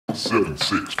7,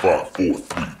 6, 5, 4,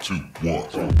 3, 2,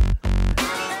 1.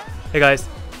 Hey guys,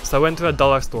 so I went to a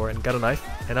dollar store and got a knife,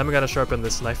 and I'm gonna sharpen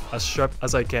this knife as sharp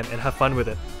as I can and have fun with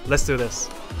it. Let's do this.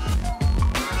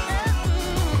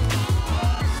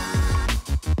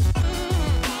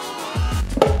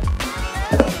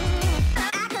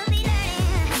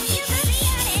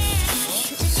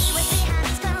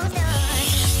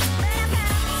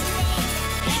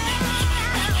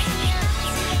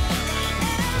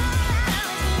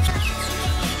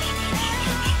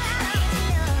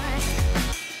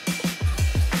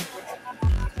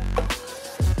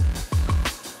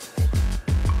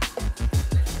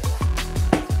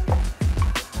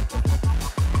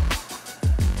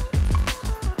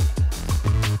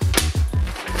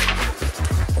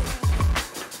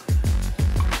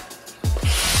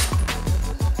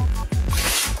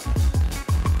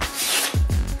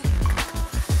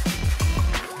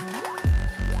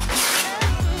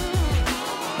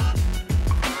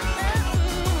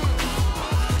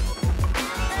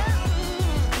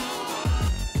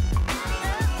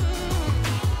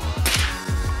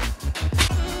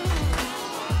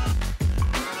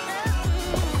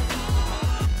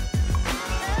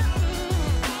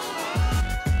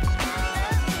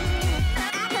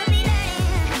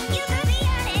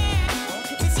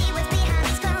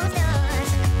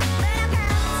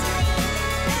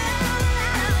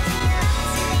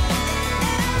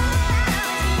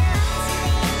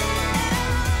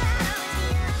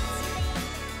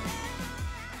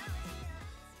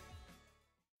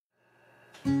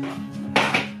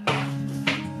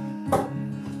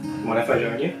 Mind if I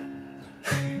join you?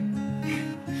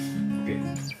 Okay.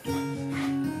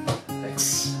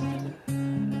 Thanks.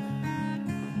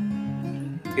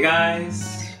 Hey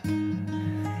guys!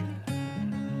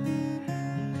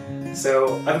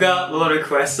 So I've got a lot of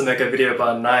requests to make a video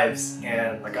about knives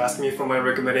and like asking me for my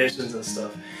recommendations and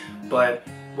stuff. But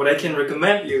what I can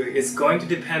recommend you is going to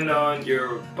depend on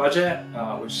your budget,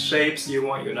 which shapes you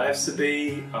want your knives to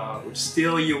be, which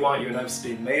steel you want your knives to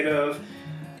be made of,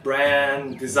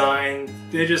 brand, design.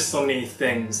 There are just so many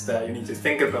things that you need to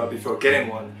think about before getting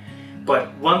one.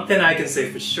 But one thing I can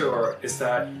say for sure is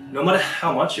that no matter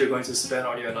how much you're going to spend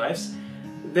on your knives,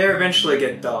 they eventually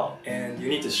get dull and you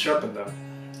need to sharpen them.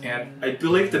 And I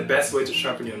believe the best way to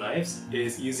sharpen your knives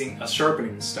is using a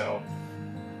sharpening stone.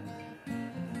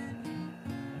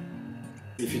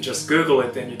 If you just Google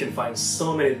it, then you can find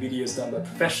so many videos done by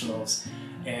professionals,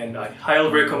 and I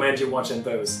highly recommend you watching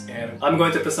those. And I'm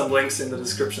going to put some links in the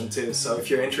description too, so if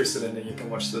you're interested in it, you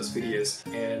can watch those videos.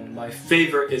 And my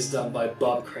favorite is done by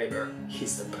Bob Kramer.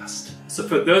 He's the best. So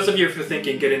for those of you who are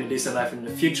thinking getting a decent knife in the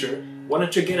future, why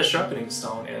don't you get a sharpening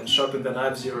stone and sharpen the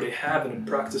knives you already have and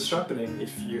practice sharpening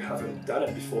if you haven't done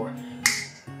it before.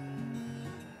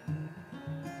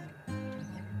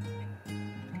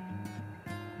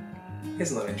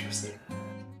 Isn't that interesting?